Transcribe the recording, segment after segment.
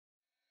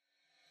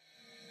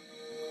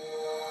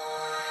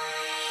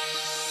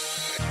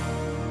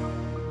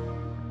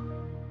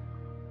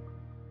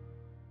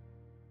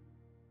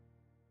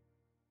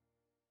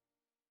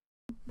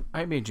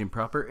I'm Agent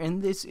Proper,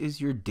 and this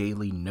is your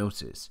daily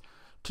Nosis.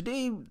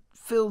 Today,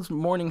 Phil's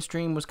morning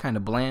stream was kind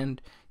of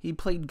bland. He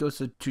played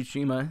Ghost of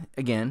Tsushima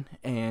again,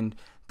 and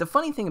the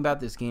funny thing about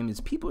this game is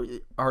people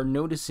are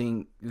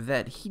noticing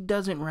that he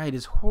doesn't ride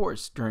his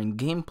horse during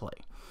gameplay.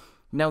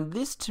 Now,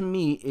 this to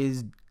me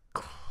is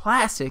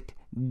classic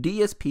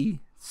DSP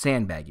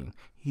sandbagging.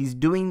 He's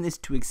doing this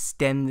to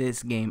extend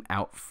this game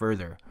out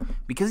further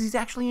because he's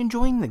actually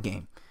enjoying the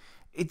game.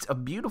 It's a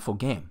beautiful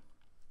game,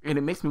 and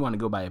it makes me want to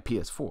go buy a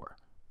PS4.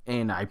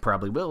 And I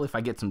probably will if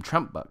I get some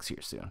Trump bucks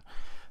here soon.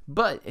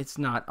 But it's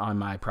not on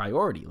my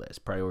priority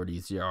list.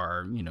 Priorities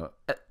are,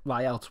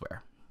 lie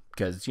elsewhere.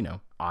 Because,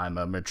 I'm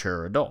a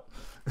mature adult.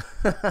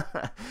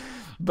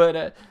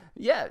 But,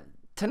 yeah,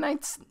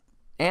 tonight's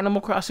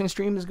Animal Crossing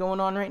stream is going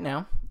on right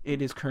now.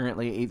 It is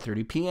currently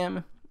 8:30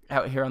 p.m.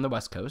 out here on the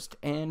West Coast.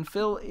 And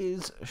Phil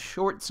is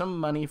short some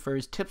money for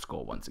his tips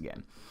goal once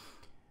again.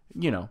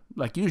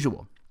 Like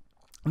usual.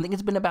 I think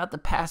it's been about the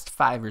past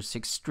 5 or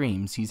 6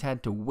 streams he's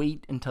had to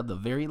wait until the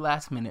very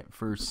last minute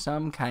for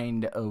some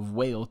kind of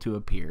whale to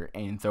appear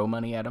and throw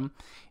money at him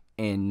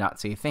and not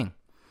say a thing.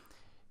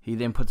 He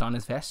then puts on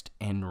his vest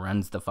and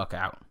runs the fuck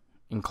out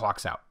and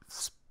clocks out.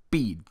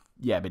 Speed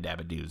yabba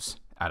dabba doos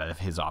out of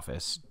his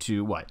office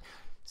to what?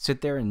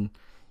 Sit there and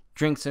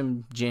drink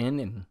some gin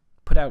and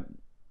put out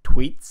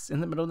tweets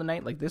in the middle of the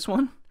night like this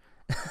one?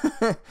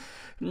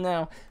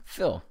 Now,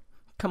 Phil,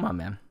 come on,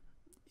 man.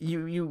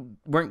 You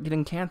weren't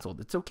getting canceled.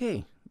 It's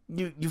okay.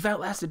 You've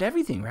outlasted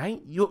everything, right?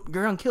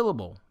 You're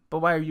unkillable. But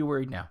why are you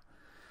worried now?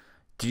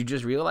 Did you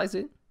just realize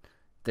it?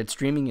 That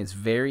streaming is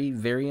very,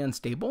 very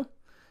unstable?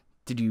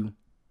 Did you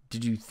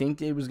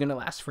think it was going to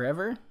last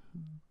forever?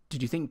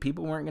 Did you think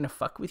people weren't going to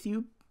fuck with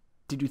you?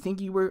 Did you think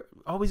you were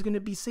always going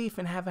to be safe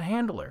and have a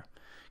handler?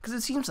 Because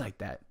it seems like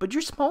that. But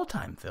you're small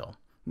time, Phil.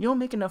 You don't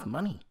make enough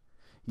money.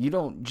 You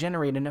don't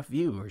generate enough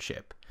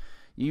viewership.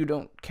 You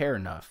don't care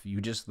enough. You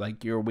just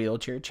like your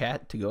wheelchair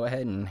chat to go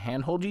ahead and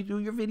handhold you through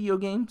your video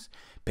games,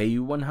 pay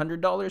you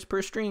 $100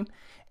 per stream,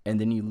 and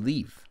then you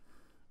leave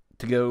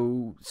to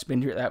go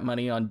spend that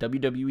money on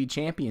WWE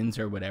champions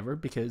or whatever,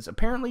 because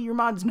apparently your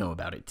mods know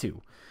about it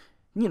too.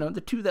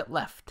 The 2 that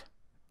left.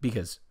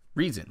 Because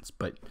reasons,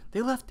 but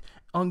they left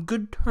on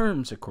good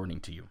terms according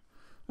to you.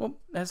 Well,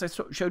 as I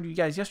showed you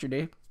guys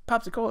yesterday,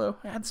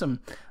 Popsicolo had some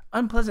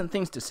unpleasant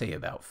things to say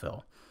about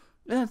Phil.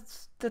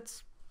 That's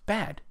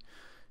bad.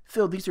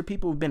 Phil, these are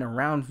people who've been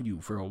around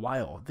you for a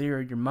while. They are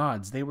your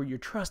mods. They were your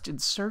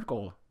trusted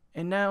circle.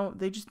 And now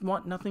they just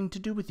want nothing to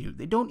do with you.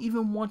 They don't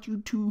even want you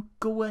to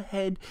go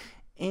ahead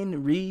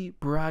and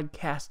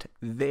rebroadcast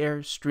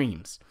their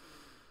streams.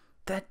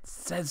 That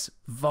says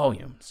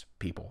volumes,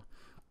 people.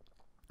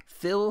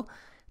 Phil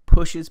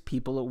pushes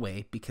people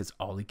away because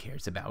all he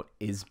cares about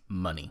is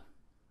money.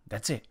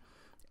 That's it.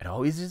 It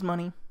always is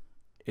money.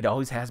 It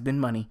always has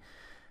been money.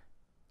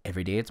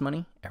 Every day it's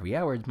money. Every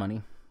hour it's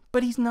money.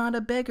 But he's not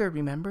a beggar,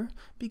 remember?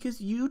 Because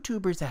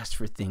YouTubers ask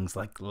for things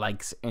like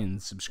likes and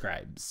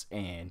subscribes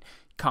and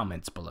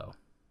comments below.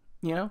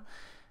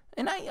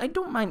 And I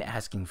don't mind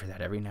asking for that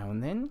every now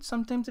and then.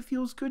 Sometimes it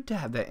feels good to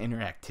have that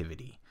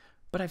interactivity.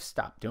 But I've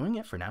stopped doing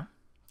it for now.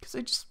 Because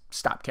I just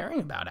stopped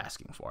caring about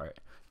asking for it.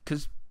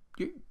 Because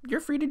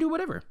you're free to do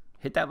whatever.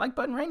 Hit that like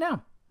button right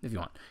now if you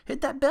want. Hit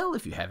that bell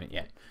if you haven't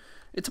yet.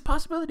 It's a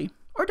possibility.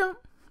 Or don't.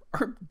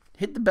 Or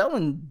hit the bell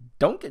and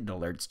don't get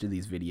alerts to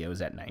these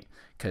videos at night.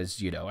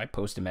 Because, I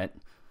post them at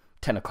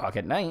 10 o'clock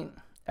at night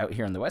out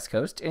here on the West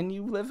Coast, and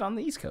you live on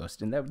the East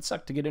Coast. And that would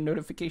suck to get a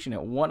notification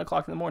at 1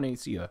 o'clock in the morning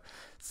to see a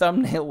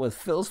thumbnail with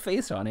Phil's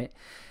face on it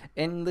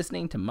and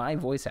listening to my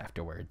voice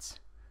afterwards.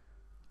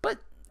 But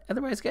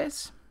otherwise,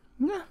 guys,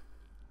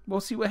 we'll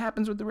see what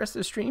happens with the rest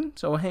of the stream.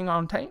 So hang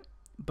on tight.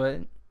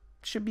 But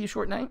should be a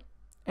short night.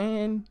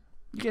 And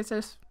you guys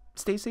just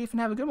stay safe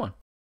and have a good one.